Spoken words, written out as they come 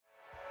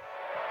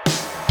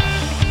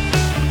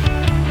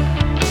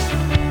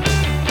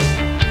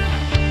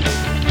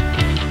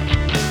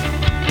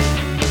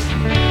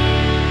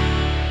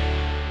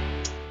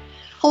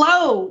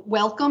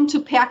Welcome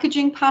to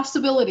Packaging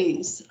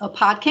Possibilities, a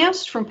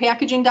podcast from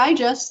Packaging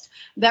Digest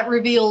that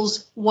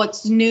reveals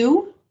what's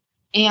new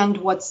and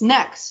what's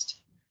next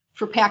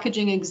for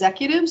packaging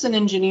executives and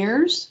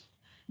engineers,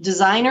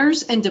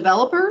 designers and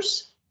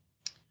developers.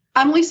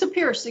 I'm Lisa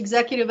Pierce,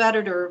 Executive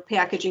Editor of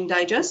Packaging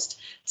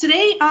Digest.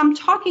 Today I'm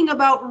talking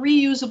about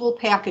reusable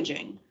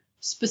packaging,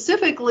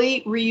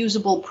 specifically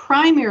reusable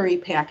primary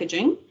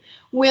packaging,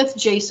 with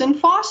Jason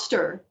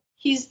Foster.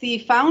 He's the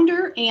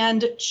founder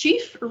and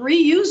chief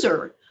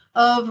reuser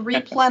of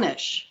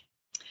Replenish.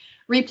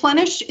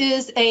 Replenish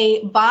is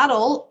a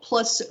bottle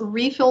plus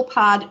refill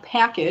pod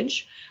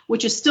package,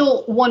 which is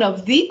still one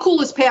of the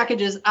coolest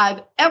packages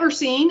I've ever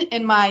seen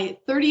in my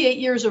 38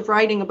 years of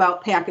writing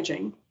about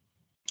packaging.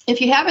 If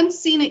you haven't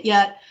seen it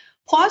yet,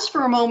 pause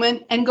for a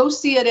moment and go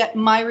see it at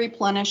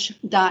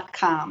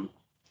myreplenish.com.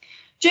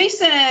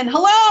 Jason,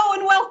 hello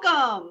and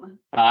welcome.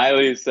 Hi,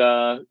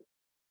 Lisa.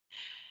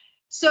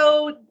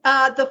 So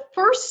the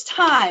first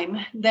time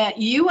that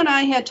you and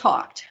I had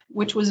talked,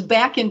 which was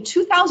back in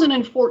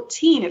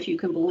 2014, if you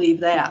can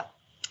believe that.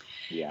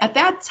 Yeah. At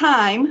that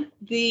time,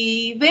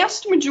 the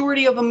vast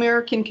majority of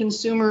American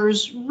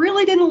consumers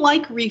really didn't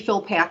like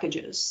refill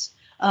packages.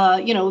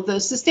 The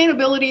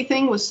sustainability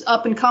thing was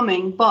up and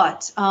coming,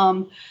 but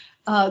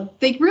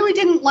they really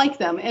didn't like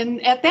them.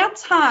 And at that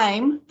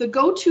time, the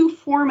go-to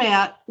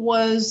format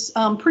was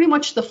pretty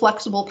much the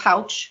flexible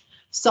pouch.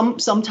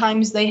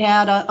 Sometimes they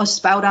had a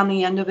spout on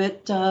the end of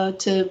it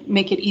to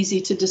make it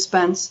easy to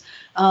dispense.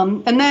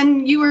 And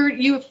then you were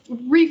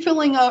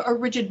refilling a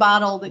rigid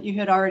bottle that you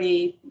had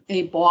already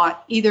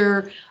bought,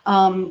 either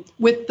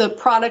with the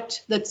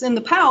product that's in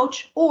the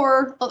pouch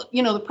or,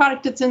 the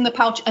product that's in the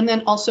pouch and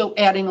then also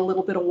adding a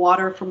little bit of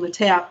water from the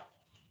tap.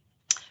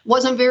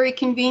 Wasn't very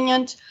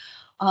convenient.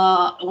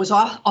 It was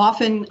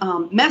often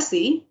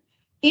messy.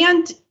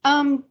 And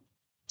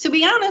to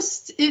be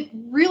honest, it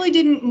really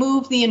didn't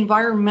move the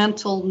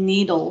environmental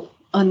needle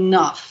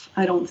enough,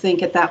 I don't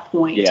think, at that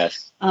point.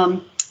 Yes.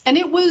 And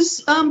it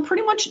was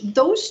pretty much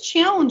those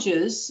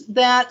challenges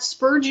that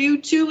spurred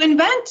you to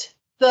invent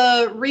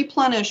the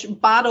Replenish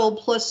bottle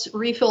plus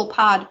refill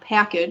pod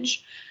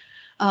package.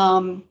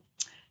 But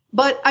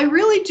I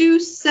really do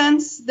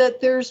sense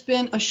that there's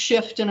been a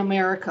shift in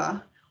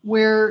America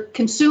where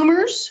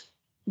consumers,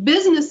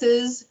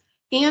 businesses,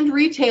 and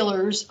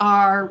retailers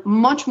are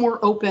much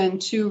more open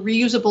to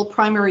reusable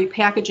primary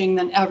packaging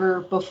than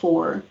ever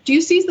before. Do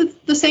you see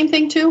the same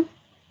thing too?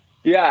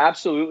 Yeah,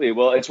 absolutely.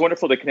 Well, it's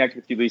wonderful to connect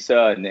with you,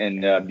 Lisa,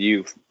 and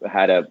you've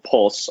had a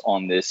pulse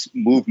on this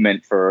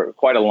movement for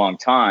quite a long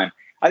time.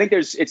 I think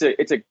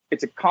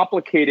it's a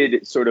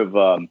complicated sort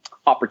of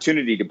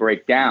opportunity to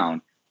break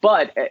down,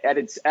 but at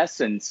its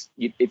essence,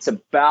 it's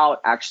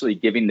about actually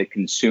giving the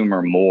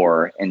consumer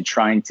more and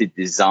trying to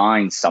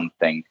design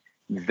something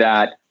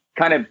that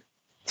kind of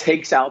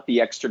takes out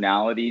the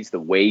externalities, the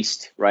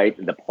waste, right?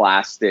 The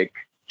plastic,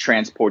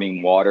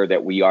 transporting water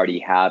that we already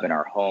have in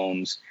our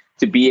homes,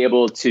 to be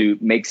able to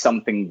make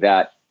something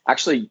that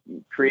actually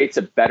creates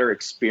a better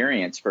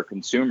experience for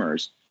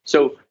consumers.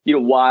 So,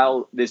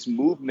 while this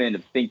movement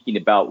of thinking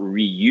about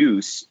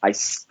reuse, I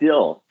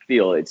still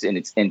feel it's in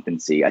its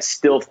infancy. I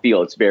still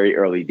feel it's very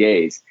early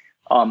days.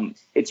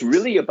 It's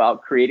really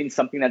about creating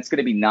something that's going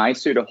to be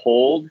nicer to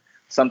hold,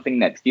 something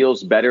that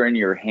feels better in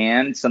your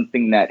hand,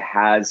 something that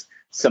has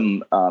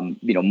some,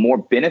 more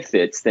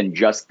benefits than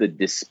just the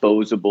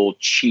disposable,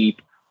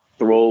 cheap,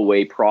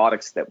 throwaway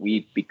products that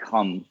we've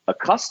become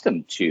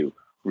accustomed to,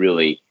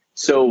 really.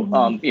 So,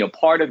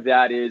 part of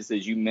that is,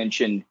 as you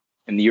mentioned,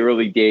 in the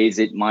early days,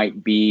 it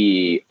might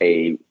be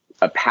a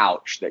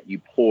pouch that you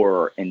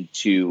pour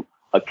into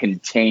a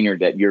container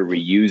that you're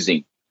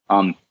reusing.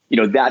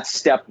 That's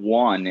step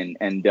one.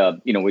 And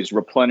as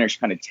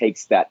Replenish kind of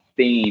takes that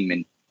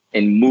theme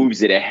and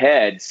moves it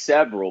ahead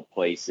several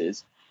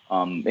places,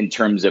 in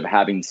terms of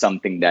having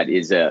something that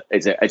is a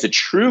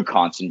true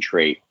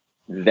concentrate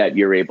that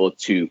you're able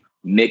to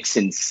mix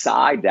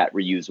inside that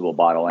reusable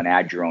bottle and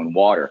add your own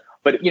water.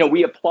 But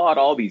we applaud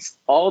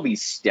all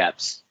these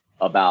steps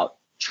about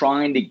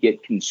trying to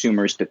get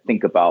consumers to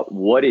think about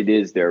what it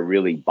is they're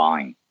really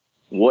buying.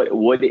 What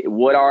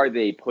are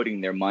they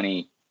putting their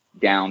money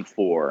down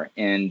for?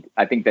 And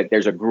I think that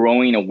there's a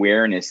growing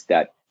awareness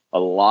that a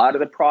lot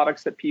of the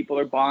products that people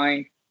are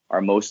buying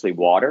are mostly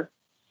water.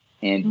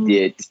 And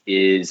it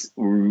is,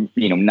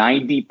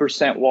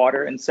 90%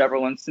 water in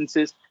several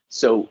instances.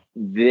 So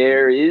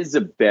there is a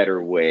better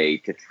way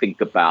to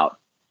think about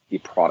the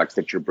products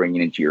that you're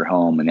bringing into your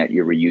home and that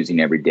you're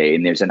reusing every day.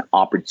 And there's an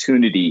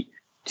opportunity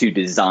to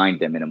design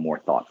them in a more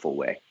thoughtful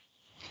way.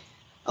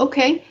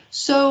 Okay.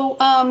 So,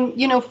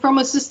 from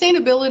a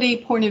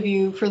sustainability point of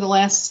view for the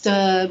last,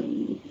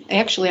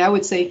 actually, I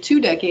would say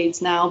 2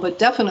 decades now, but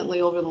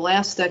definitely over the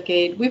last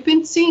decade, we've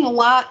been seeing a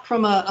lot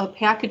from a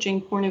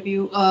packaging point of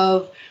view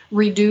of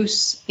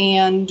reduce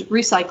and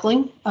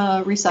recycling,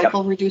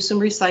 reduce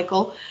and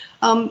recycle.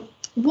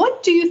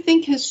 What do you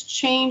think has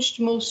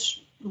changed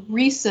most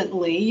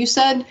recently. You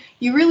said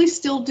you really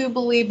still do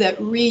believe that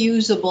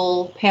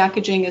reusable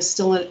packaging is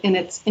still in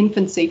its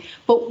infancy.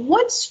 But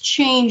what's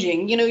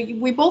changing? You know,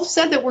 we both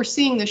said that we're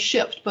seeing this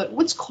shift, but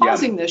what's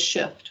causing this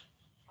shift?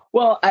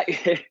 Well,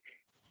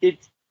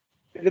 it's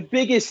the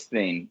biggest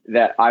thing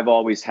that I've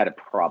always had a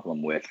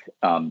problem with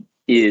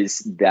is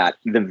that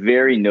the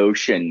very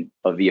notion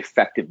of the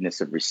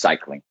effectiveness of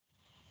recycling.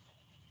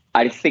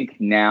 I think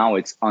now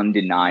it's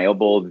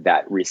undeniable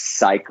that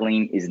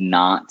recycling is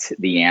not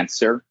the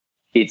answer.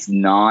 It's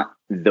not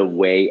the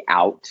way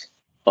out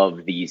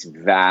of these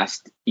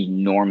vast,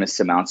 enormous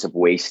amounts of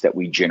waste that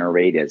we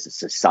generate as a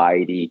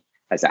society,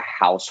 as a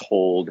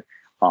household.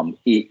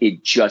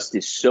 It just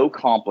is so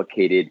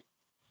complicated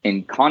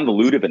and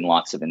convoluted in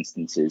lots of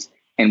instances.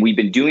 And we've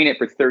been doing it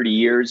for 30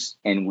 years,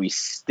 and we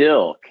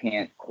still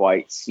can't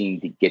quite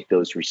seem to get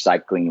those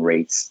recycling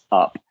rates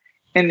up.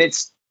 And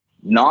it's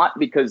not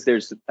because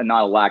there's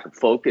not a lack of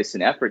focus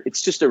and effort.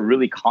 It's just a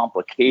really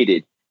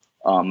complicated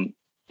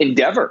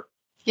endeavor.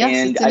 Yes,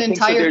 and it's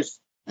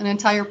an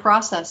entire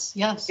process.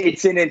 Yes,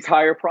 it's an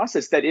entire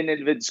process that in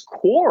its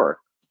core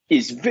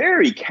is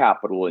very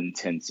capital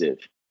intensive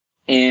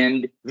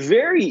and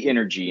very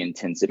energy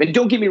intensive. And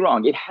don't get me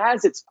wrong, it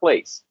has its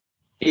place.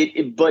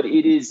 But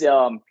it is,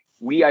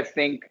 I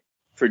think,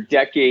 for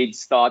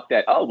decades thought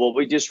that, oh, well,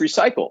 we just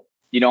recycle.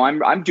 You know,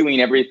 I'm doing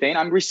everything.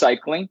 I'm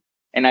recycling.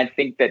 And I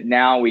think that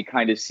now we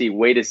kind of see,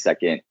 wait a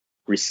second,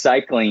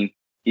 recycling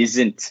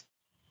isn't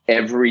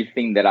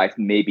everything that I've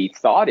maybe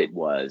thought it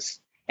was.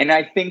 And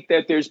I think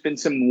that there's been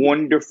some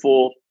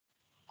wonderful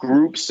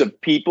groups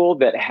of people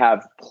that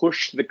have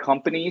pushed the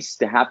companies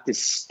to have to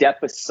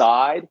step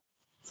aside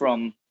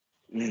from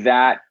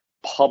that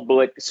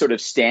public sort of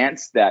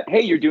stance that,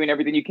 hey, you're doing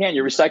everything you can,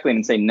 you're recycling,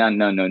 and say,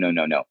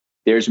 no.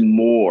 There's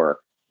more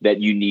that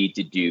you need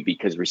to do,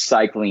 because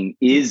recycling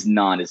is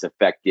not as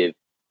effective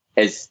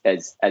as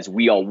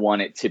we all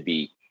want it to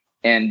be.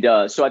 And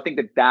so I think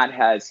that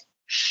has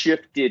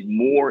shifted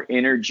more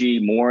energy,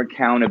 more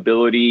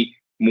accountability,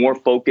 more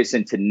focus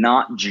into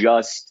not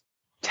just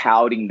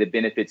touting the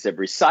benefits of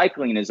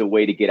recycling as a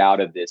way to get out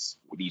of these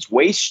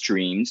waste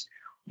streams,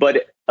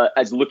 but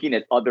as looking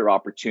at other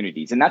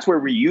opportunities. And that's where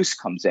reuse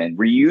comes in.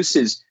 Reuse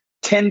is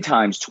 10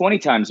 times, 20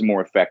 times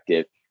more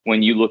effective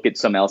when you look at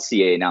some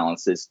LCA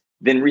analysis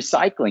than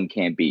recycling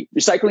can be.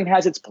 Recycling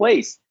has its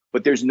place,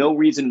 but there's no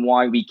reason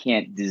why we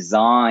can't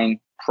design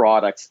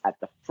products at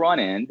the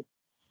front end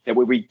that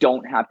way we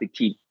don't have to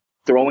keep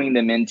throwing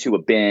them into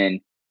a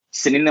bin,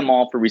 sending them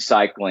all for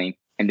recycling,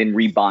 and then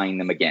rebuying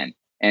them again.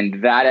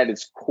 And that at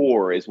its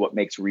core is what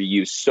makes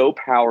reuse so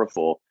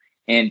powerful.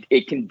 And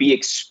it can be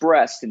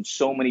expressed in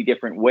so many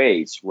different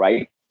ways,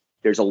 right?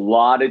 There's a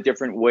lot of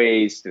different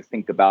ways to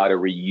think about a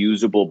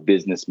reusable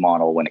business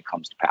model when it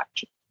comes to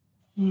packaging.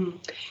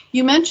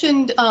 You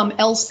mentioned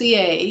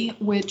LCA,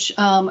 which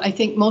I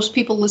think most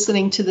people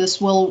listening to this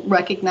will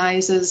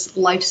recognize as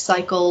life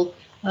cycle,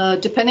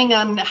 depending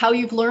on how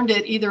you've learned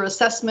it, either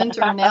assessment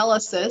or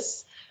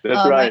analysis.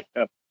 That's right.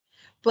 Yeah.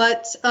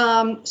 But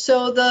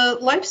so the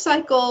life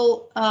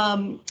cycle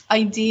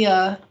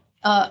idea,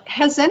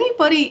 has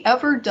anybody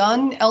ever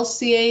done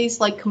LCAs,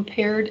 like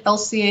compared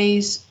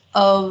LCAs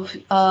of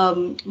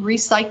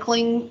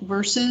recycling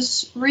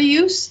versus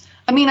reuse?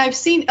 I mean, I've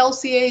seen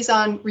LCAs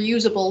on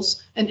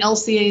reusables and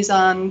LCAs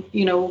on,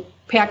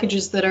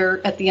 packages that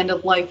are at the end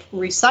of life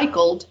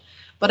recycled,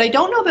 but I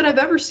don't know that I've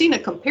ever seen a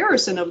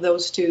comparison of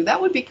those two.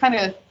 That would be kind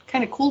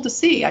of cool to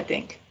see, I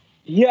think.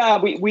 Yeah,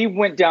 we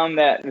went down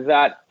that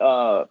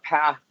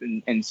path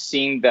and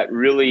seeing that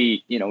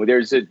really,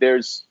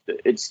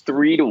 it's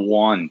 3 to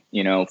 1,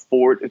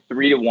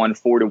 3 to 1,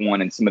 4 to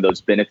 1 in some of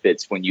those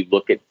benefits when you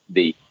look at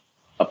a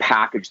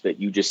package that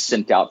you just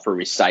sent out for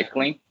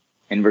recycling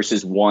and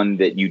versus one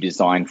that you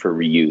designed for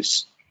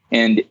reuse.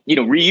 And,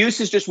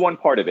 reuse is just one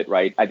part of it,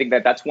 right? I think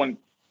that's one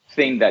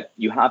thing that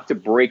you have to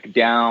break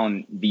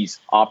down these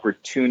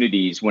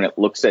opportunities when it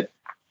looks at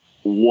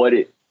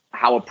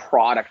how a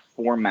product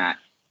format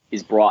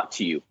is brought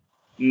to you.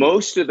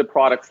 Most of the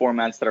product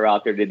formats that are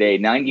out there today,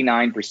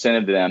 99%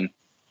 of them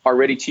are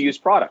ready-to-use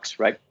products,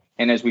 right?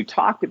 And as we've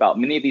talked about,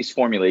 many of these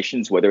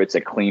formulations, whether it's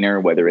a cleaner,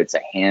 whether it's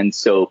a hand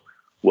soap,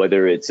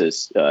 whether it's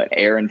a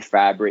air and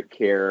fabric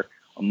care,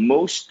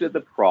 most of the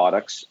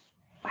products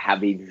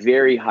have a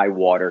very high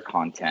water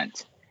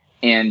content.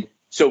 And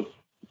so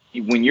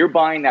when you're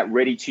buying that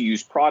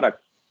ready-to-use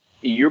product,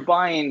 you're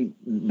buying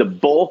the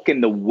bulk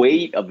and the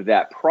weight of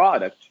that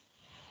product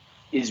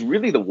is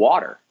really the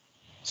water.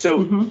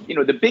 So,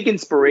 the big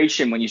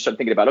inspiration when you start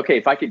thinking about, okay,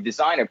 if I could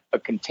design a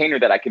container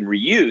that I can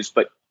reuse,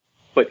 but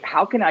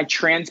how can I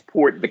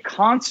transport the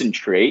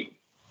concentrate,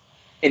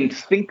 and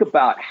think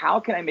about how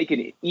can I make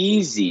it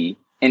easy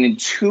and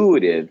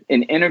intuitive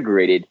and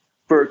integrated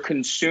for a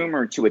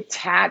consumer to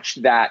attach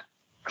that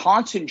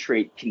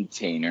concentrate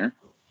container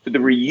to the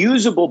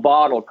reusable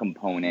bottle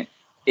component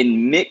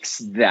and mix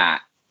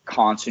that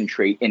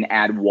concentrate and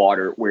add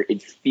water where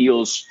it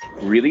feels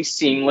really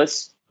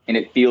seamless and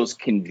it feels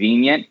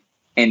convenient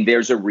and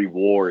there's a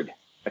reward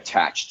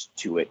attached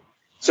to it.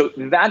 So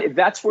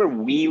that's where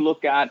we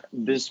look at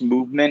this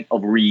movement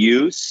of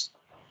reuse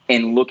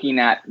and looking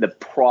at the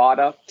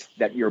product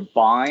that you're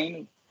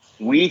buying.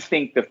 We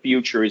think the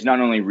future is not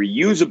only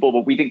reusable,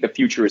 but we think the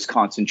future is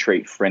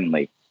concentrate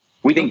friendly.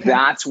 We think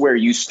that's where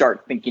you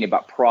start thinking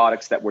about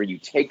products that where you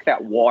take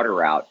that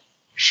water out,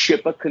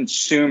 ship a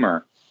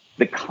consumer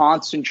the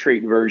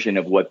concentrate version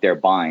of what they're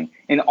buying.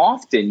 And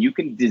often you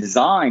can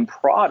design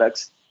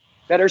products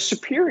that are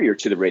superior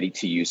to the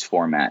ready-to-use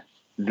format,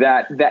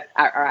 that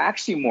are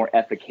actually more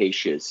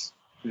efficacious,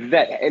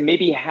 that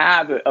maybe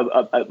have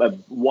a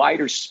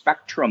wider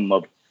spectrum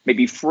of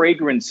maybe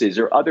fragrances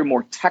or other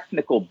more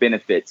technical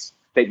benefits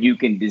that you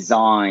can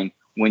design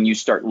when you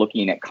start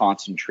looking at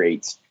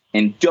concentrates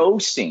and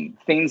dosing,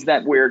 things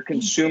that where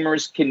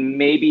consumers can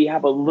maybe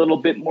have a little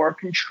bit more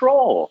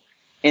control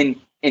in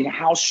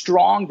how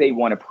strong they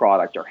want a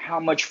product or how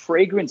much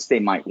fragrance they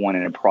might want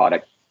in a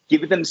product.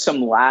 Give them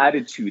some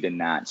latitude in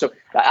that. So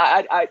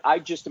I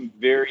just am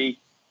very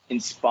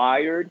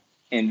inspired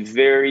and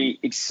very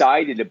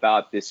excited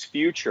about this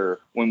future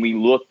when we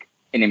look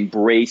and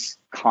embrace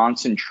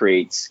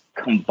concentrates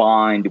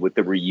combined with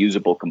the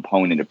reusable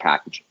component of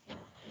packaging.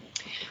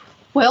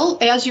 Well,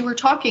 as you were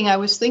talking, I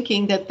was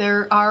thinking that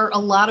there are a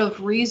lot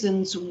of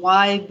reasons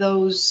why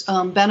those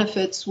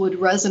benefits would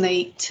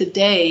resonate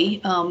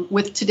today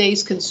with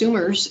today's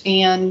consumers.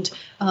 And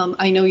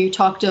I know you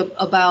talked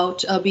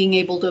about being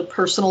able to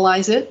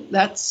personalize it.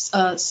 That's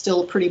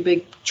still a pretty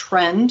big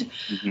trend.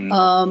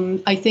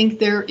 Mm-hmm. I think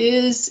there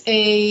is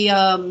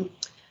a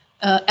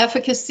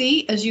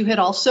efficacy, as you had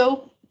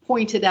also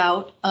pointed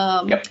out.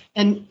 Yep.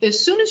 And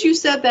as soon as you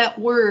said that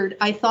word,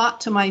 I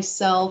thought to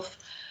myself,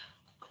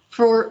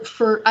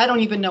 for I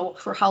don't even know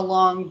for how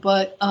long,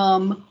 but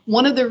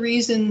one of the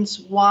reasons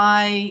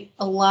why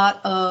a lot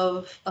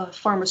of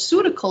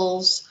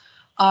pharmaceuticals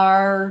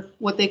are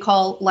what they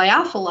call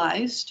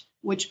lyophilized,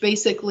 which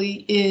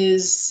basically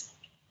is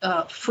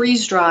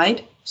freeze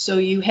dried. So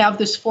you have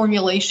this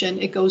formulation,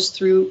 it goes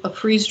through a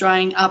freeze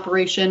drying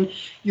operation.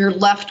 You're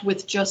left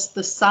with just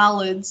the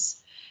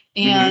solids,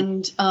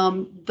 and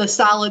the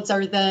solids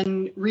are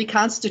then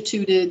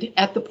reconstituted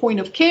at the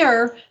point of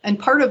care. And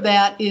part of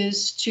that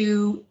is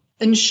to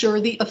ensure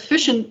the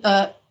efficient,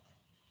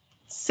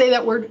 say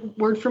that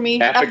word for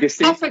me.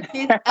 Efficacy.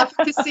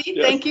 Efficacy,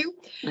 yes. Thank you.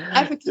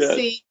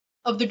 Efficacy yes.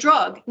 of the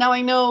drug. Now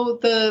I know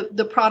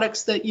the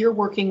products that you're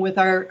working with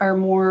are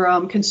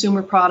more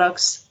consumer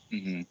products,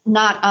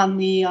 not on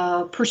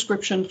the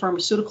prescription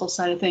pharmaceutical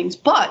side of things,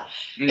 but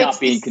not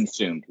being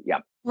consumed. Yeah.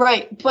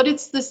 Right. But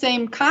it's the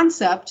same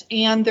concept,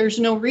 and there's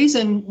no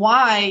reason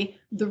why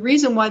the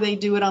reason why they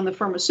do it on the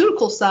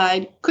pharmaceutical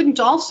side couldn't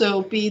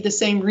also be the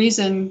same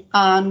reason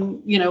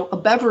on, a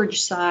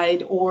beverage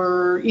side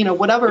or,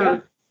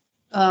 whatever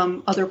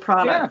other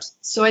products. Yeah.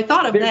 So I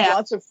thought of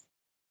there's that.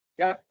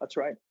 Yeah, that's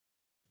right.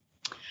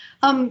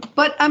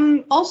 But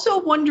I'm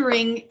also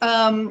wondering,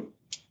 I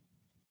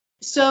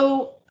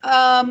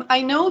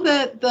know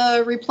that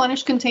the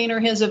Replenish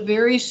container has a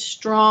very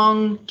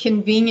strong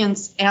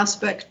convenience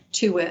aspect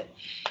to it.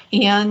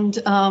 And,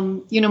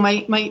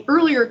 my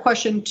earlier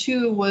question,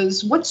 too,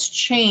 was what's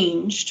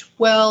changed?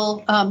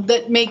 Well,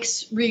 that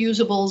makes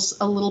reusables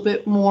a little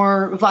bit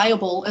more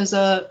viable as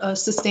a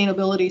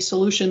sustainability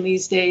solution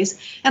these days.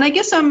 And I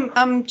guess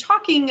I'm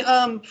talking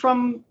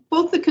from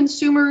both the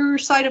consumer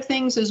side of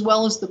things as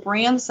well as the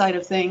brand side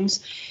of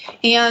things.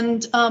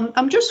 And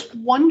I'm just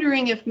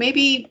wondering if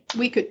maybe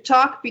we could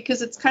talk,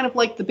 because it's kind of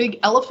like the big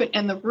elephant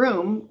in the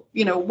room,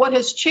 what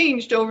has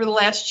changed over the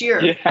last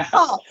year?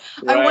 Yeah.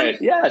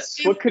 Right. Yes.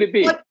 What could it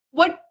be?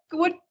 What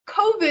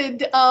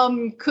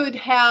COVID could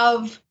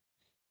have,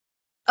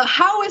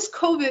 how is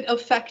COVID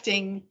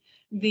affecting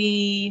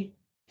the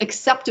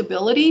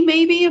acceptability,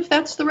 maybe, if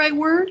that's the right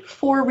word,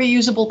 for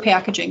reusable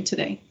packaging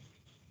today?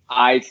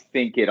 I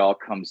think it all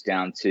comes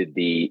down to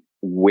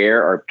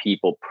where are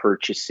people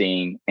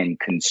purchasing and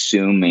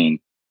consuming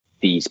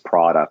these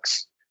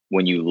products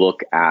when you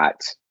look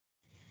at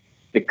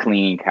the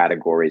cleaning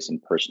categories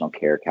and personal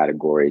care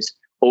categories.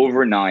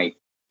 Overnight,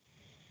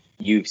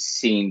 you've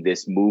seen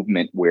this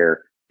movement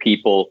where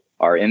people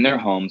are in their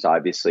homes,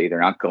 obviously. They're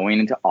not going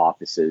into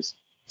offices.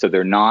 So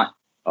they're not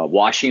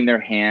washing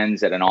their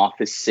hands at an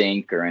office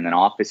sink or in an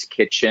office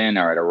kitchen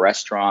or at a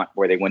restaurant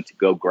where they went to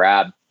go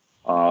grab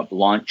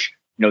lunch.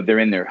 They're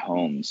in their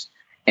homes.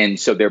 And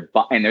so they're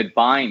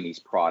buying these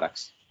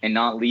products and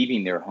not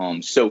leaving their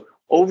homes. So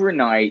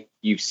overnight,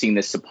 you've seen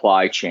the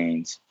supply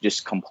chains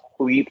just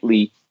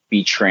completely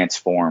be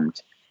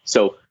transformed.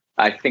 So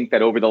I think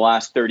that over the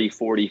last 30,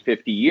 40,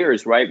 50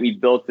 years, right, we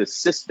built a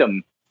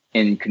system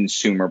in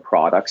consumer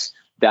products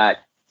that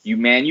you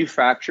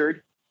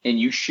manufactured and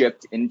you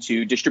shipped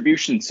into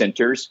distribution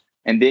centers,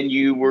 and then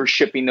you were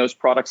shipping those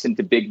products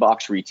into big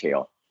box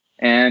retail.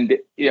 And,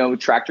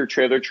 tractor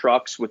trailer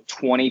trucks with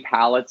 20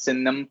 pallets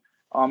in them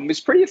is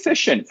pretty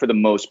efficient for the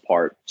most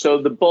part.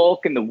 So the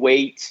bulk and the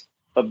weight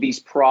of these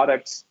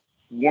products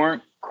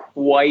weren't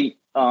quite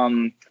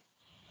as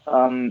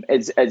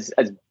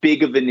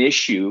big of an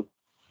issue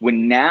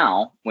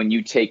when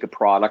you take a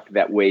product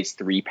that weighs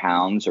 3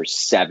 pounds or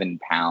 7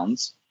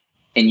 pounds,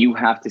 and you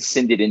have to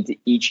send it into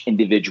each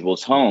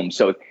individual's home.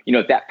 So,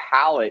 if that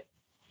pallet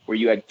where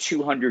you had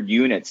 200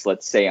 units,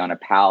 let's say on a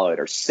pallet,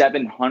 or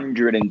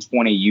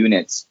 720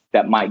 units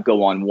that might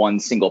go on one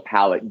single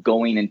pallet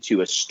going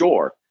into a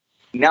store,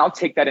 now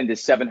take that into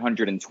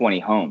 720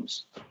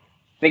 homes.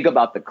 Think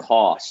about the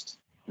cost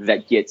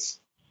that gets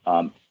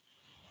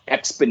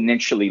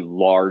exponentially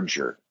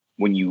larger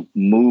when you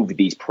move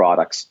these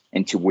products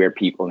into where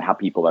people and how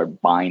people are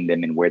buying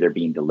them and where they're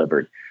being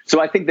delivered.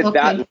 So I think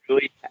that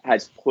really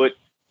has put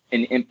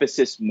an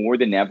emphasis more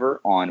than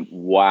ever on,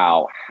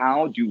 wow,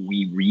 how do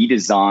we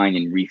redesign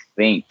and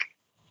rethink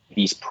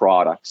these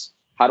products?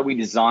 How do we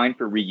design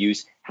for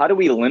reuse? How do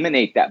we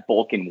eliminate that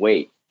bulk and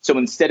weight? So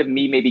instead of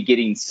me maybe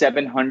getting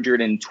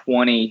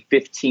 720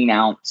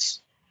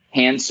 15-ounce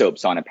hand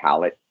soaps on a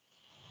pallet,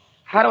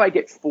 how do I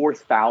get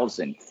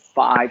 4,000,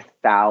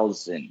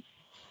 5,000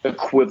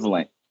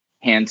 equivalent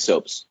hand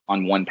soaps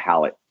on one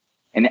pallet?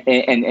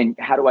 And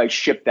how do I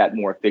ship that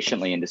more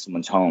efficiently into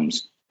someone's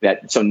homes?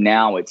 So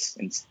now it's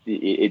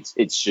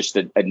just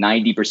a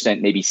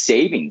 90% maybe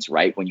savings,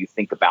 right? When you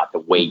think about the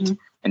weight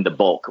and the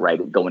bulk,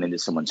 right, going into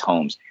someone's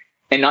homes,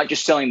 and not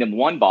just selling them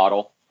one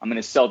bottle. I'm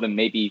going to sell them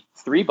maybe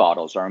 3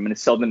 bottles, or I'm going to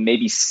sell them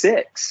maybe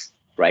 6,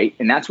 right?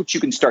 And that's what you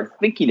can start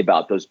thinking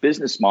about, those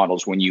business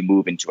models, when you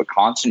move into a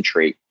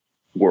concentrate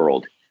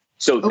world.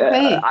 So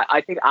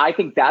I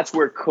think that's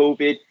where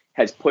COVID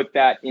has put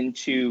that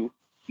into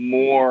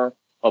more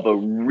of a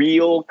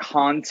real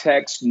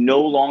context,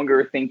 no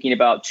longer thinking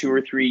about 2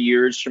 or 3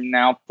 years from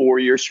now, 4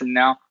 years from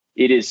now.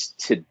 It is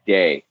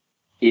today.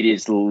 It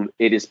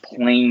is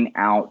playing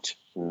out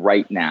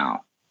right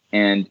now.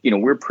 And,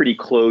 we're pretty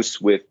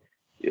close with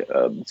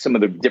some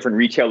of the different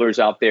retailers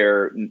out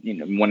there,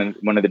 one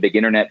of the big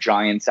internet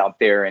giants out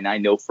there. And I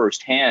know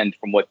firsthand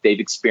from what they've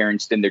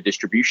experienced in their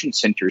distribution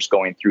centers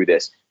going through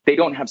this, they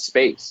don't have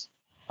space.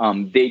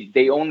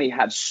 They only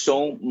have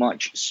so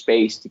much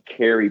space to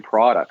carry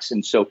products.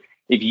 And so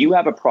if you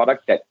have a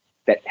product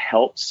that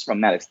helps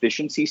from that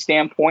efficiency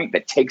standpoint,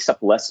 that takes up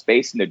less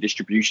space in their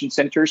distribution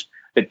centers,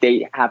 that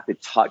they have to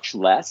touch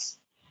less,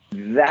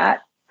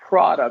 that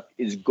product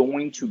is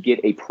going to get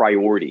a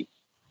priority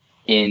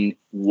in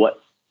what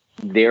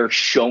they're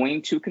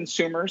showing to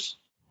consumers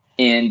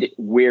and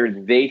where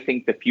they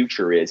think the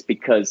future is,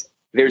 because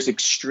there's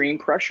extreme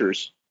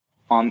pressures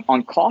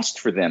on cost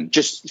for them,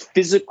 just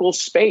physical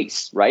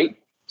space, right?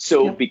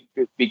 So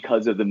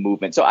because of the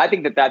movement. So I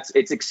think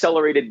it's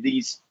accelerated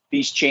these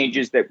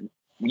changes that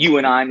you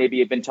and I maybe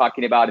have been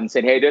talking about and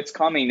said, hey, that's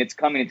coming, it's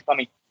coming, it's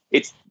coming.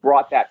 It's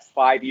brought that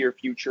 5-year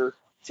future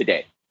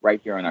today,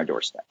 right here on our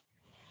doorstep.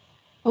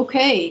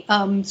 Okay,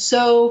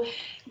 so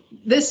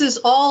this is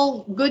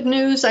all good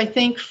news, I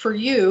think, for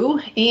you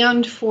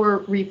and for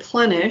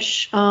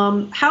Replenish.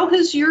 How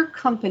has your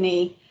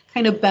company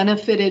kind of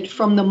benefited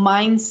from the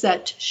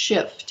mindset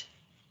shift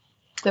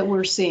that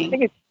we're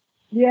seeing?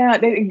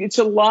 It's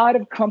a lot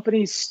of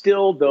companies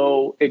still,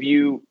 though. If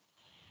you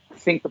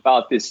think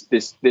about this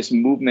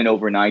movement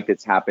overnight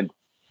that's happened,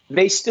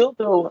 they still,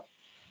 though,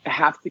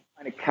 have to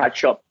kind of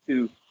catch up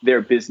to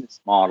their business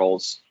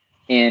models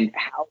and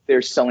how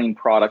they're selling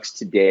products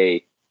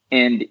today.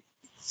 And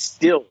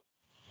still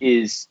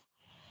is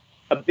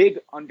a big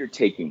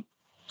undertaking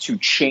to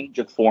change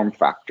a form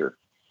factor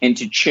and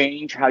to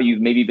change how you've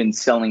maybe been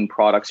selling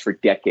products for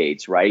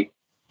decades, right?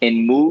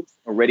 And move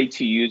a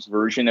ready-to-use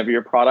version of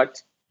your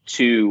product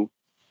to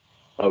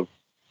a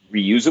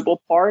reusable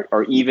part,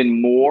 or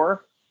even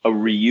more, a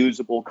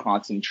reusable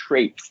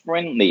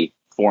concentrate-friendly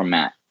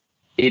format.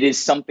 It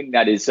is something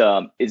that is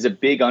a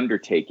big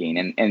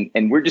undertaking,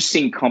 and we're just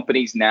seeing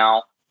companies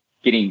now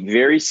getting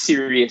very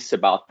serious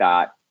about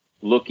that,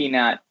 looking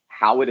at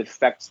how it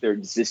affects their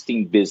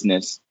existing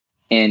business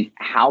and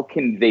how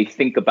can they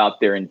think about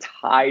their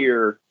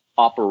entire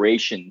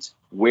operations.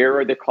 Where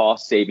are the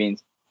cost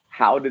savings?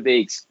 How do they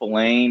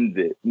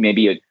explain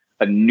maybe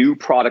a new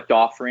product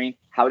offering?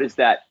 How does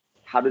that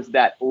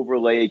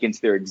overlay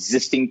against their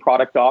existing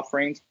product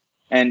offerings?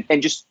 And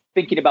just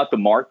thinking about the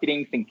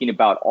marketing, thinking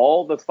about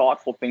all the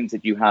thoughtful things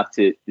that you have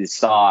to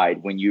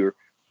decide when you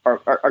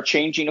are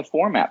changing a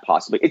format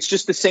possibly. It's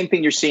just the same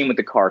thing you're seeing with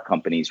the car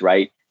companies,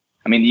 right?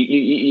 I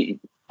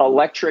mean,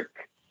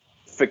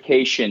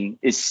 electrification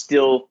is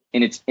still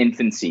in its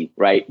infancy,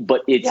 right?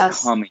 But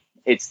it's coming.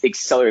 It's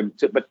accelerating.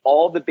 But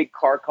all the big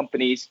car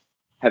companies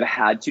have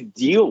had to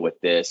deal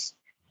with this,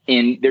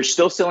 and they're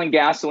still selling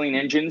gasoline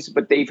engines,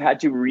 but they've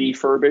had to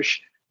refurbish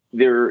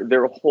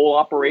their whole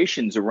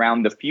operations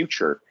around the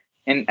future.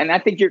 And I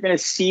think you're going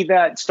to see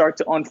that start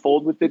to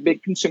unfold with the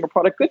big consumer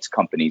product goods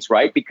companies,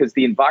 right? Because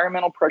the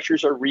environmental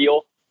pressures are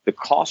real. The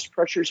cost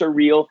pressures are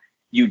real.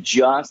 You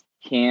just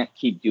can't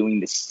keep doing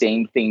the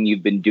same thing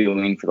you've been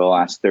doing for the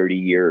last 30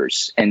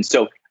 years. And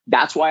so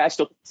that's why I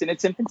still think it's in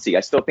its infancy.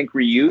 I still think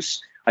reuse.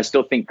 I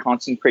still think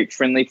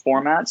concentrate-friendly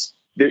formats.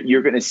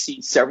 You're going to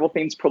see several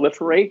things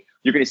proliferate.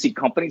 You're going to see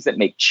companies that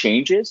make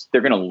changes.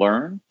 They're going to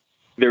learn.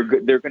 They're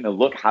going to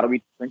look, how do we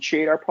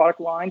differentiate our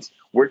product lines?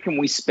 Where can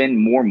we spend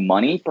more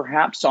money,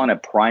 perhaps, on a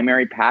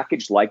primary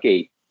package like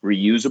a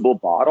reusable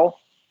bottle?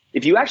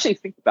 If you actually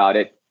think about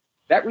it,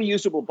 That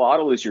reusable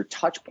bottle is your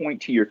touch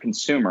point to your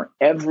consumer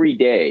every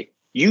day.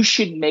 You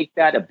should make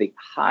that of the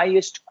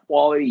highest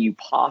quality you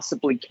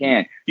possibly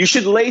can. You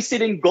should lace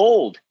it in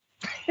gold.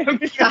 You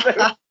should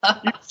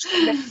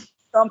make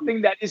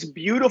something that is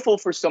beautiful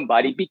for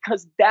somebody,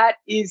 because that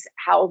is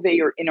how they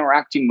are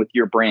interacting with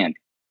your brand.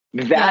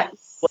 That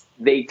what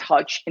they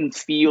touch and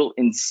feel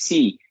and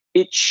see.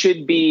 It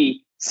should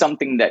be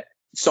something that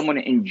someone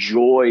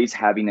enjoys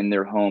having in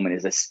their home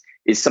and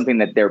is something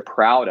that they're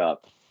proud of.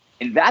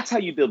 And that's how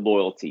you build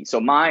loyalty.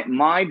 So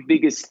my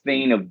biggest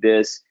thing of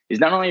this is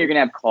not only you're going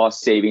to have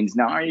cost savings,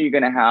 not only are you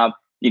going to have,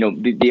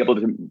 be able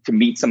to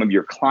meet some of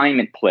your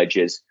climate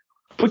pledges,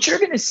 but you're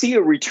going to see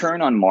a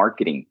return on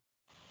marketing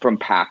from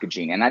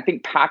packaging. And I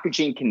think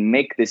packaging can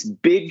make this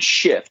big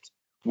shift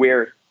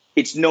where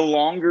it's no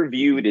longer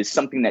viewed as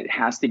something that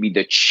has to be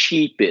the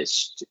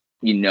cheapest,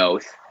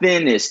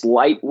 thinnest,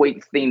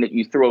 lightweight thing that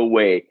you throw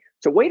away.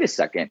 So wait a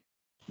second,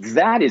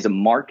 that is a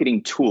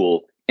marketing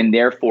tool and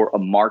therefore a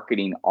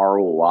marketing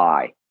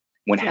ROI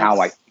how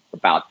I think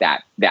about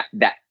that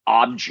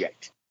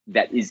object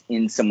that is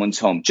in someone's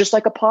home, just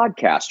like a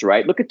podcast,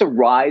 right? Look at the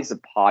rise of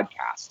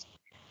podcasts.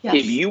 Yes.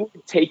 If you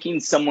are taking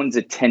someone's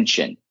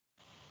attention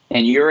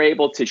and you're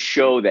able to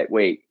show that,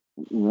 wait,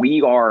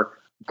 we are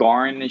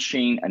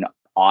garnishing an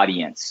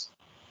audience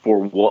for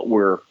what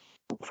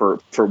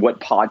for what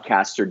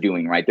podcasts are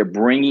doing, right? They're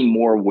bringing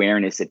more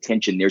awareness,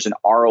 attention. There's an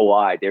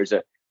ROI. There's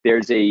a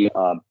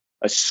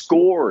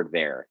score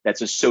there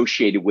that's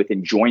associated with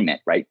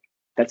enjoyment, right?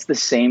 That's the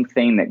same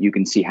thing that you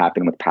can see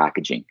happen with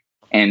packaging.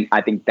 And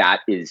I think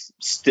that is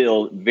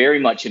still very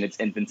much in its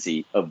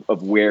infancy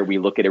of where we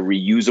look at a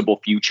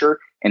reusable future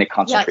and a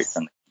concentrate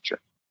friendly future.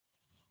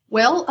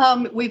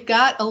 Well, we've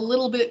got a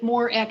little bit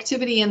more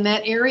activity in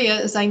that area,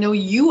 as I know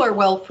you are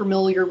well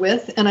familiar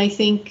with. And I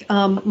think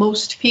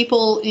most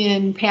people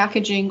in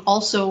packaging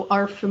also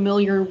are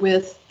familiar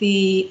with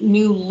the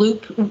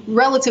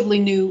relatively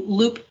new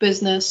Loop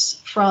business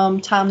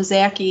from Tom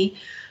Zaki,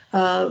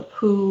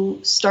 who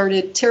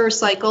started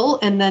TerraCycle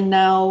and then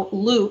now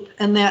Loop.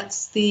 And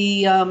that's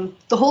the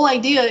whole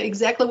idea,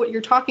 exactly what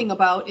you're talking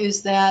about,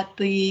 is that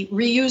the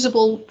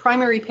reusable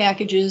primary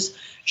packages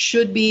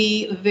should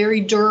be very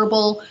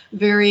durable,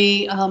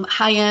 very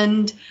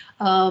high-end,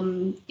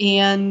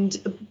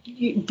 and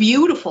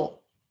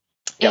beautiful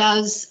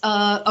as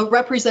a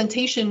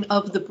representation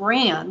of the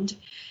brand.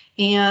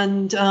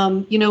 And,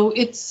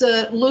 it's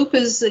Loop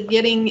is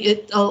getting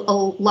a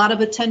lot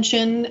of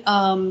attention.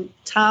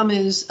 Tom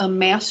is a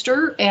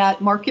master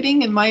at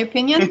marketing, in my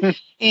opinion.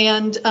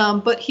 And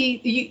but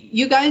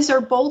you guys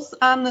are both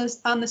on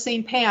the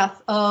same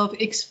path of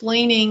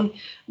explaining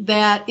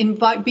that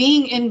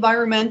being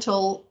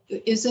environmental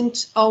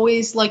isn't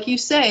always, like you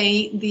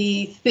say,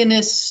 the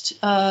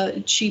thinnest,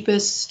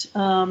 cheapest,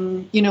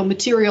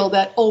 material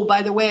that, oh,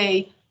 by the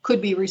way,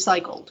 could be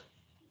recycled.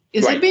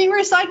 Is it being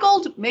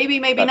recycled? Maybe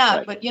That's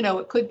not, right. But,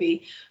 it could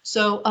be.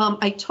 So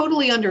I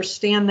totally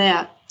understand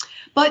that.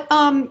 But,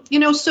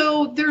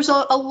 so there's a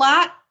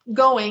lot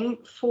going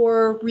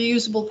for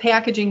reusable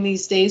packaging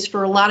these days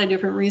for a lot of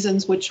different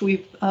reasons, which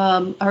we've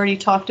already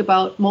talked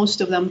about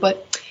most of them.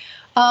 But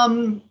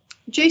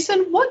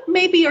Jason, what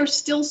maybe are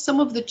still some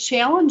of the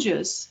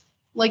challenges?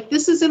 Like,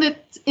 this is in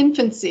its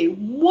infancy.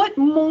 What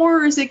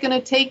more is it going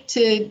to take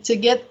to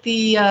get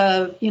the,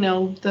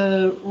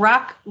 the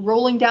rock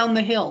rolling down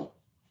the hill?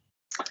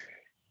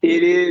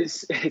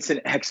 It's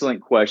an excellent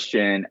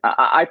question.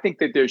 I think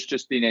that there's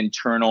just an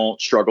internal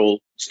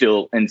struggle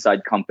still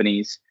inside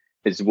companies,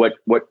 is what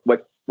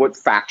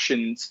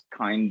factions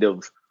kind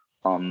of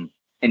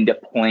end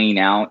up playing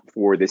out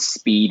for the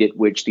speed at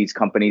which these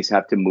companies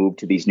have to move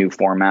to these new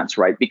formats,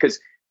 right?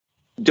 Because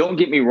don't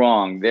get me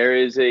wrong,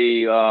 there's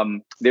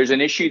an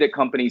issue that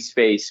companies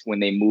face when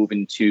they move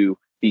into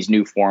these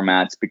new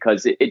formats,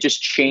 because it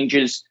just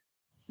changes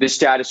the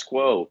status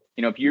quo.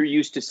 If you're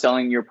used to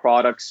selling your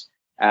products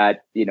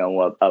at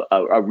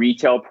a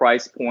retail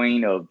price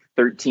point of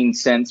 13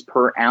 cents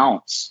per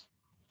ounce,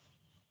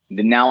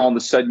 then now all of a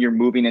sudden you're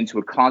moving into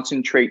a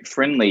concentrate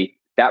friendly,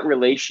 that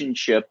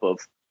relationship of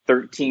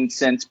 13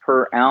 cents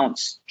per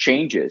ounce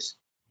changes.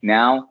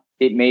 Now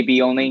it may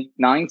be only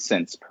 9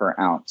 cents per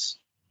ounce.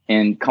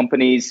 And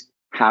companies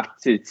have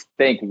to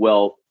think,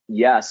 well,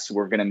 yes,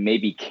 we're going to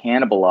maybe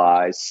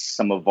cannibalize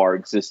some of our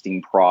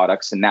existing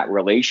products, and that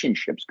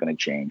relationship's going to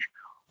change.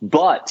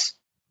 But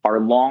our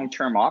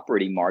long-term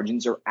operating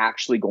margins are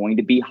actually going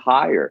to be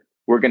higher.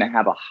 We're going to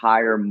have a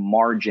higher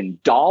margin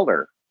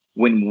dollar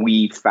when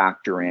we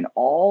factor in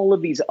all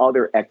of these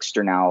other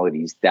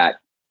externalities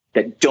that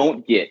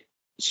don't get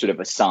sort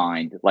of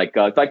assigned, like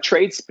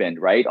trade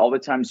spend, right? All the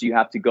times you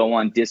have to go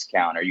on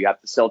discount, or you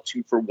have to sell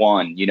 2 for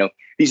 1.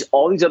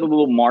 All these other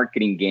little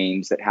marketing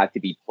games that have to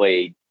be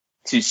played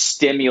to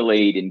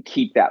stimulate and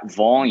keep that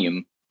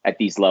volume at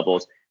these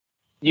levels.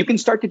 You can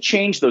start to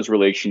change those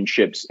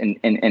relationships and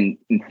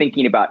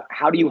thinking about,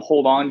 how do you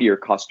hold on to your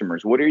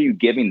customers? What are you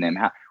giving them?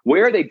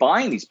 Where are they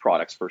buying these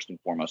products first and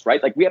foremost,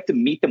 right? Like, we have to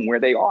meet them where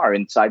they are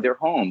inside their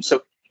homes.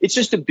 So it's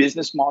just the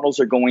business models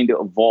are going to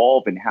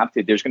evolve and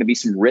there's going to be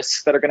some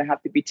risks that are going to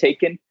have to be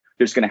taken.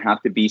 There's going to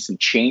have to be some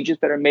changes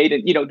that are made.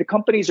 And, the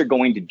companies are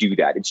going to do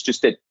that. It's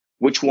just that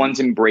which ones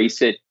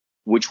embrace it,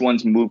 which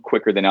ones move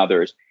quicker than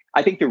others.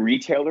 I think the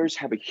retailers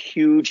have a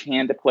huge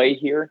hand to play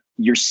here.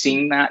 You're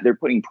seeing that. They're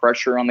putting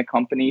pressure on the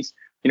companies,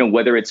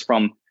 whether it's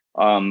from,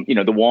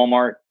 the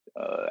Walmart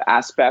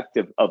aspect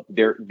of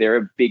they're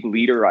a big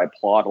leader. I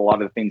applaud a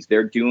lot of the things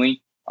they're doing.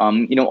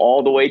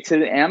 All the way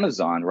to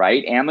Amazon,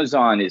 right?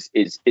 Amazon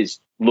is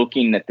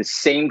looking at the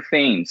same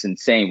things and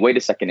saying, wait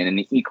a second, and in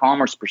the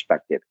e-commerce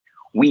perspective,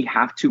 we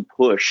have to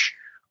push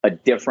a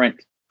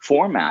different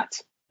format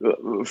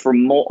for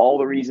all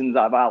the reasons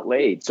I've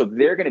outlaid. So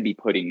they're going to be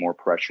putting more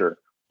pressure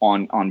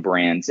on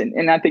brands.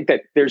 And I think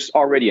that there's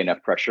already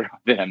enough pressure on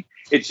them.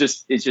 It's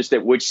just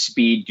at which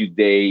speed do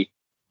they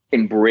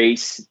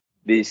embrace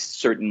these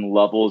certain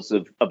levels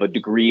of a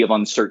degree of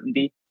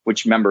uncertainty,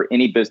 which, remember,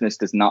 any business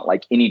does not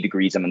like any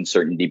degrees of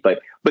uncertainty, but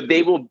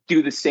they will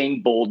do the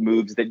same bold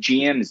moves that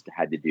GM has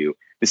had to do,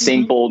 the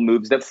same bold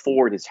moves that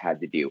Ford has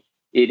had to do.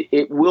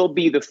 It will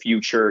be the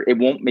future. It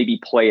won't maybe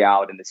play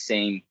out in the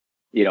same,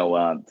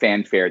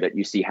 fanfare that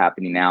you see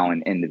happening now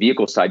in the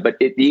vehicle side, but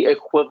the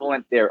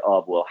equivalent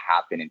thereof will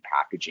happen in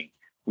packaging.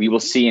 We will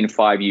see in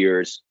 5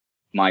 years,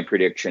 my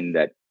prediction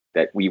that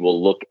we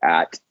will look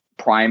at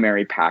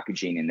primary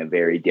packaging in a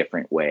very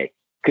different way,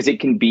 because it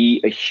can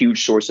be a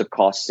huge source of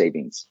cost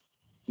savings,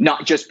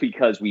 not just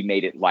because we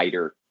made it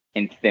lighter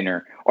and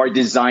thinner or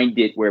designed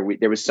it where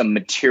there was some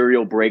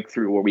material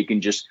breakthrough where we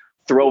can just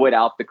throw it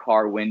out the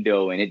car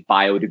window and it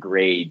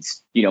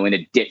biodegrades, in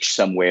a ditch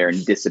somewhere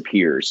and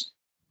disappears.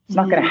 It's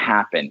not going to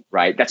happen,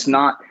 right? That's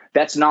not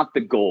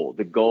the goal.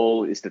 The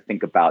goal is to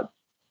think about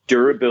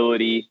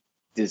durability,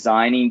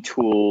 designing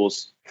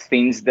tools,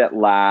 things that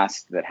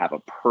last, that have a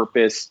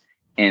purpose,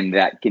 and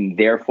that can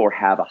therefore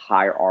have a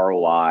higher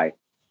ROI,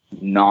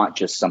 not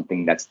just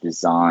something that's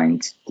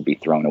designed to be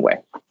thrown away.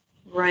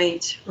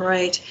 Right.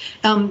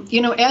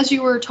 As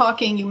you were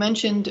talking, you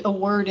mentioned a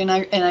word, and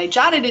I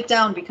jotted it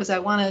down because I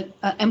want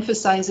to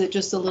emphasize it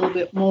just a little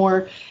bit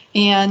more.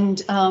 And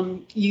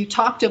you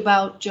talked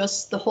about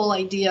just the whole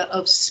idea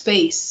of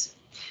space.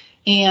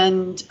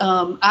 And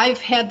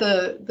I've had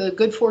the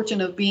good fortune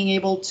of being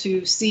able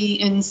to see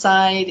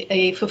inside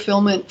a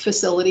fulfillment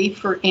facility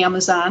for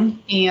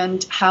Amazon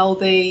and how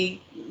they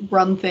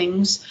run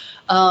things.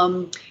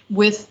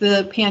 With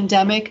the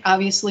pandemic,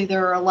 obviously,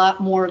 there are a lot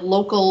more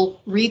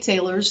local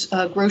retailers,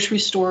 grocery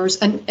stores,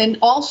 and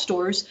all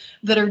stores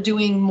that are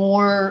doing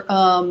more,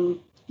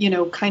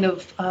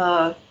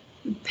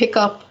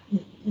 pickup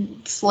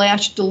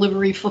 /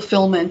 delivery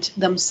fulfillment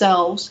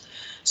themselves.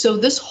 So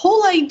this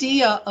whole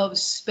idea of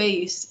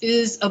space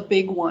is a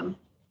big one.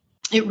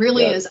 It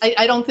really is.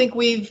 I don't think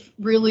we've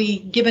really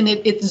given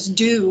it its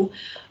due.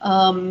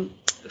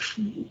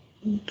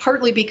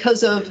 Partly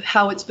because of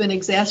how it's been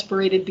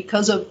exacerbated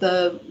because of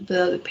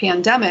the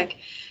pandemic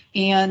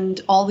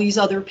and all these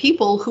other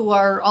people who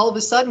are all of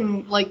a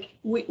sudden like,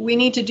 we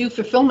need to do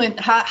fulfillment.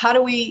 How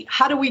do we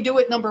do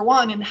it, number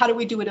one, and how do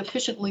we do it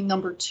efficiently,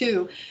 number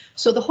two?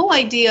 So the whole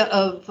idea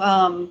of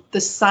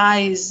the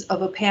size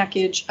of a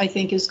package, I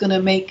think, is going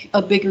to make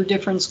a bigger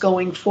difference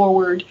going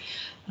forward.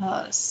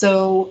 That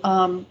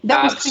was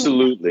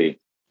absolutely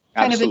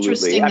kind of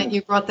interesting that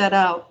you brought that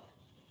out.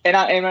 And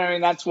I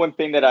mean, that's one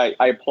thing that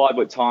I applaud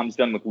what Tom's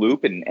done with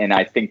Loop. And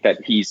I think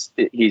that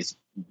he's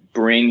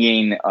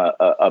bringing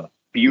a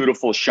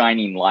beautiful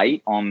shining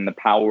light on the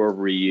power of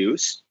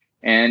reuse.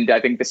 And I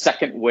think the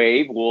second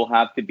wave will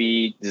have to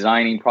be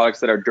designing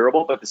products that are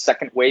durable. But the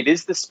second wave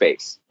is the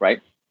space,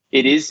 right?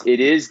 It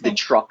is the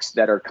trucks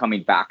that are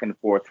coming back and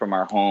forth from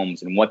our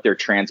homes and what they're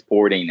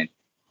transporting and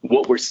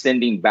what we're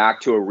sending back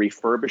to a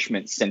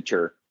refurbishment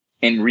center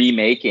and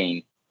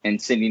remaking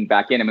and sending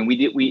back in. I mean,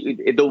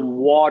 the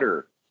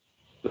water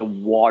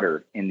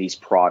in these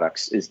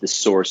products is the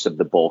source of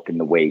the bulk and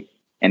the weight.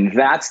 And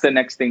that's the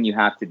next thing you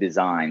have to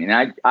design.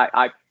 And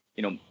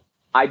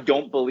I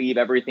don't believe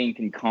everything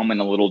can come in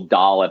a little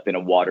dollop in a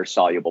water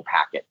soluble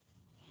packet.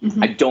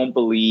 I don't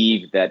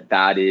believe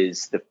that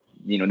is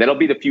that'll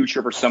be the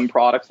future for some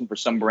products and for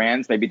some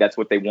brands. Maybe that's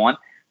what they want.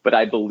 But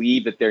I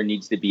believe that there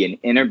needs to be an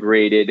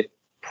integrated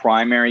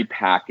primary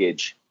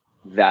package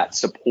that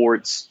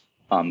supports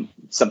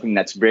something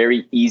that's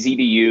very easy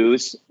to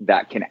use,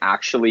 that can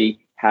actually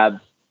have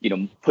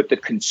put the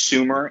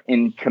consumer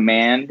in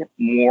command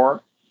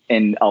more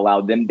and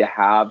allow them to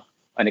have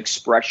an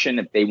expression.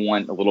 If they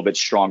want a little bit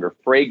stronger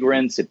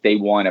fragrance, if they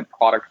want a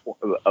product,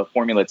 a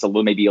formula that's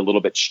maybe a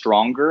little bit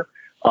stronger,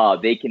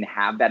 they can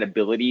have that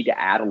ability to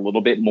add a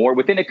little bit more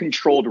within a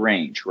controlled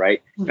range,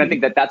 right? And I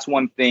think that's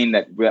one thing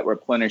that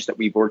Replenish that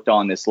we've worked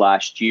on this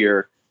last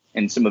year,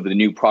 and some of the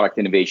new product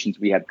innovations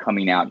we have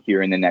coming out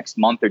here in the next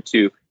month or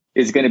two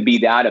is going to be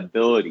that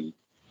ability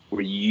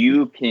where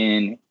you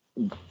can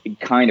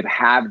kind of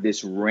have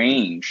this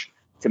range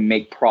to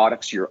make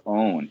products your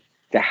own,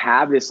 to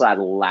have this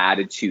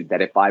latitude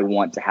that if I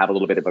want to have a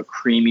little bit of a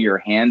creamier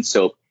hand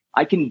soap,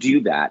 I can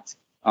do that.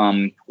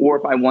 Or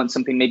if I want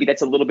something maybe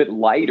that's a little bit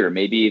lighter,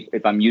 maybe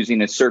if I'm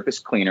using a surface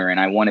cleaner and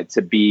I want it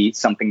to be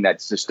something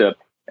that's just a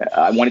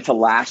I want it to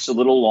last a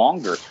little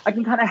longer. I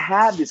can kind of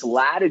have this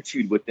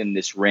latitude within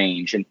this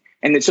range.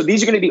 And so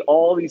these are going to be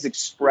all these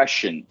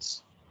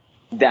expressions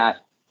that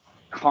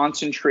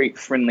concentrate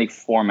friendly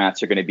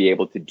formats are going to be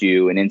able to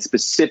do. And then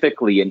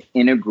specifically an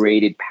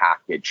integrated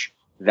package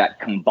that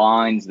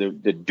combines the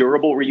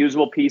durable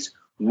reusable piece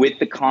with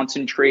the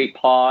concentrate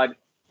pod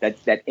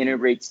that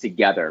integrates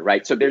together,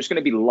 right? So there's going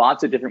to be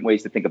lots of different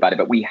ways to think about it,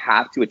 but we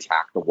have to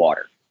attack the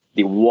water.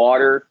 The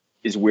water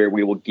is where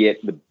we will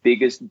get the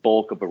biggest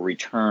bulk of a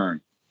return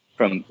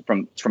from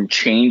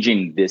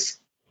changing this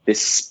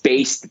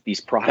space that these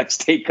products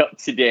take up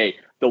today,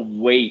 the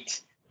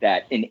weight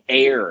that in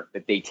air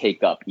that they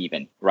take up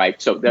even,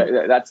 right? So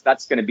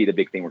that's going to be the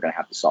big thing we're going to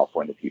have to solve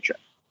for in the future.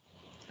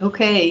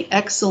 Okay,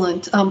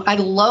 excellent. I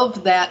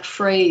love that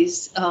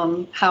phrase,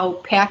 how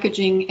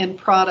packaging and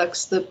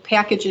products, the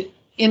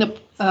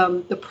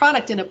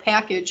product in a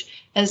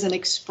package as an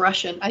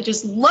expression. I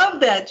just love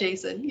that,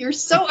 Jason. You're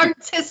so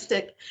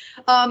artistic.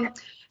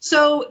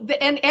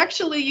 And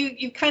actually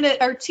you kind of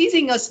are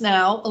teasing us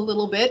now a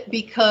little bit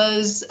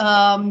because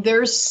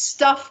there's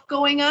stuff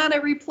going on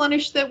at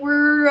Replenish that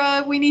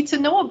we need to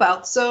know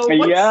about. So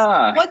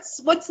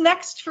what's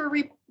next for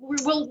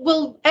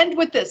We'll end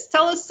with this.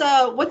 Tell us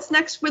what's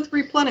next with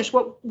Replenish.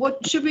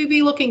 What should we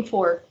be looking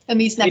for in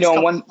these next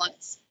couple of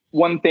months?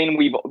 One thing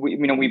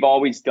we've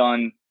always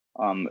done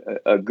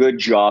a good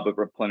job of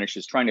Replenish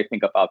is trying to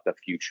think about the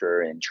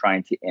future and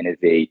trying to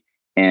innovate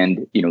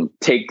and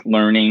take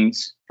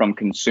learnings from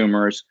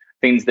consumers,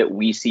 things that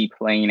we see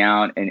playing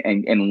out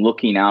and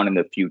looking out in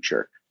the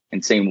future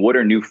and saying what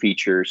are new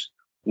features,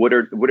 what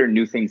are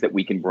new things that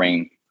we can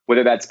bring.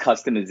 Whether that's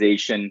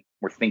customization,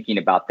 we're thinking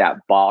about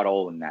that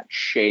bottle and that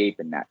shape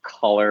and that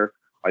color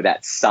or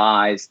that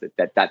size,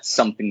 that's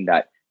something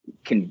that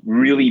can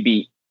really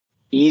be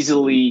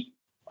easily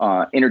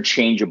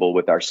interchangeable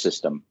with our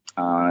system.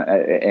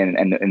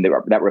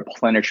 That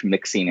Replenish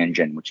mixing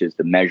engine, which is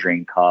the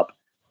measuring cup,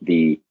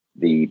 the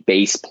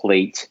base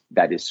plate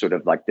that is sort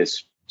of like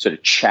this sort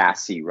of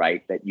chassis,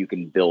 right, that you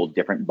can build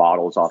different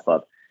bottles off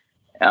of.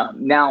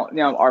 Now,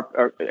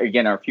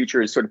 our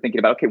future is sort of thinking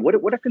about, okay,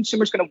 what are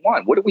consumers going to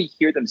want? What do we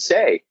hear them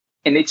say?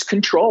 And it's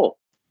control.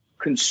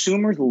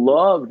 Consumers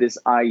love this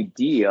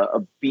idea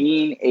of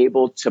being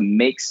able to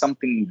make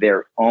something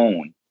their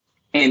own.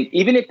 And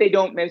even if they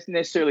don't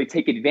necessarily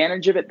take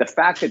advantage of it, the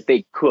fact that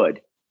they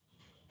could,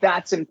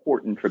 that's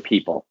important for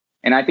people.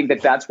 And I think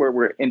that's where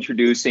we're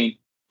introducing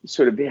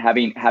sort of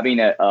having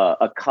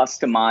a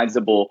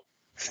customizable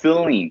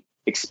filling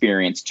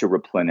experience to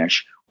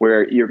Replenish,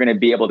 where you're going to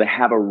be able to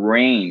have a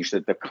range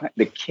that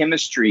the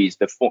chemistries,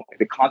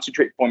 the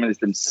concentrate formulas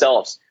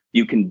themselves,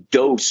 you can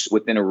dose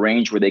within a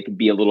range where they can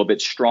be a little bit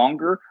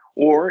stronger,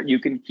 or you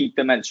can keep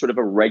them at sort of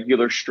a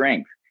regular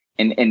strength.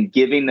 And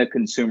giving the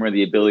consumer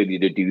the ability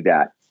to do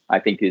that, I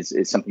think is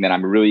something that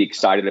I'm really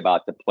excited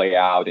about to play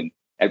out. And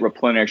at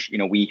Replenish,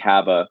 we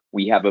have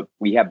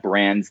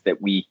brands that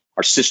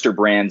are sister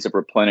brands of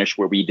Replenish,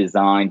 where we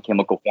design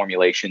chemical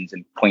formulations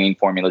and cleaning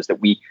formulas that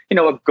we,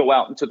 go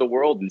out into the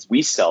world and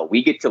we sell.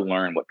 We get to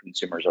learn what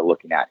consumers are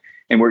looking at.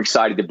 And we're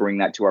excited to bring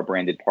that to our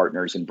branded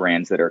partners and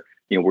brands that are,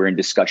 we're in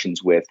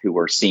discussions with, who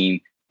are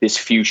seeing this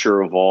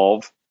future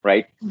evolve,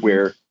 right? Mm-hmm.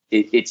 Where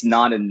it's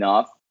not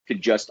enough to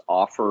just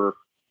offer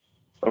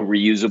a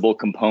reusable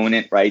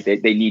component, right?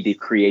 They need to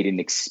create an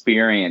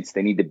experience.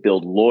 They need to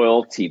build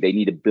loyalty. They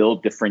need to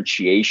build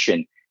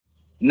differentiation,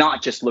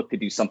 not just look to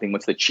do something,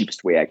 what's the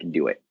cheapest way I can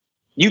do it?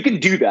 You can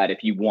do that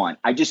if you want.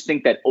 I just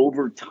think that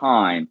over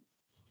time,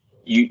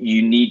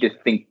 you need to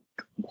think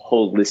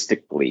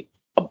holistically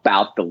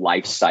about the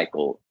life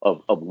cycle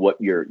of what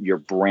your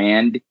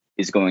brand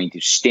is going to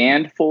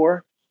stand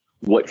for,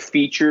 what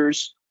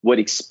features, what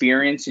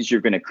experiences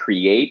you're going to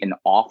create and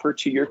offer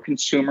to your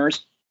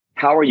consumers.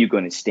 How are you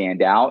going to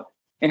stand out?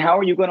 And how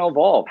are you going to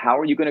evolve? How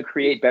are you going to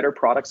create better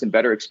products and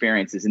better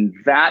experiences? And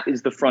that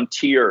is the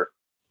frontier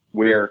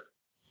where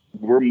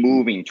we're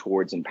moving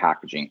towards in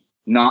packaging,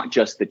 not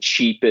just the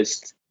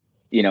cheapest,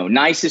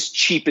 nicest,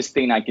 cheapest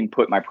thing I can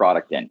put my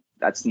product in.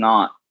 That's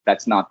not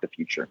the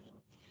future.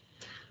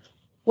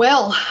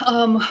 Well,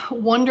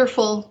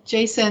 wonderful,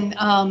 Jason.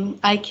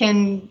 I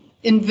can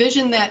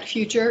envision that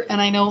future,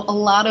 and I know a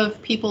lot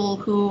of people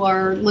who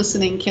are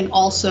listening can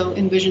also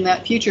envision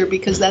that future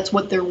because that's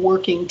what they're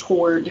working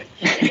toward.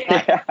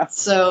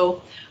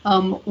 So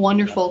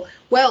wonderful.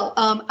 Well,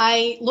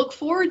 I look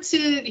forward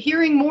to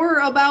hearing more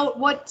about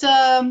what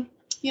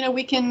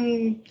we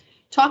can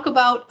talk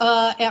about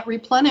at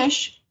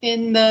Replenish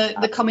in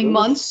the coming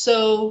months.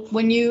 So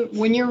when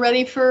you're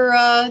ready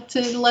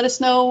to let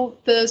us know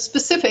the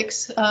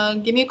specifics,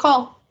 give me a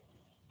call.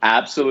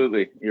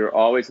 Absolutely. You're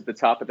always at the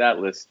top of that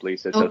list,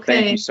 Lisa. So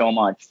Thank you so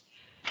much.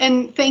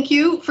 And thank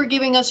you for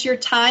giving us your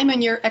time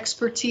and your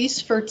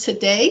expertise for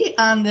today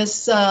on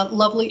this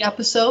lovely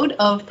episode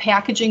of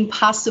Packaging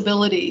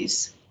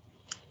Possibilities.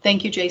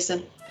 Thank you,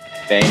 Jason.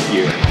 Thank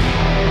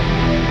you.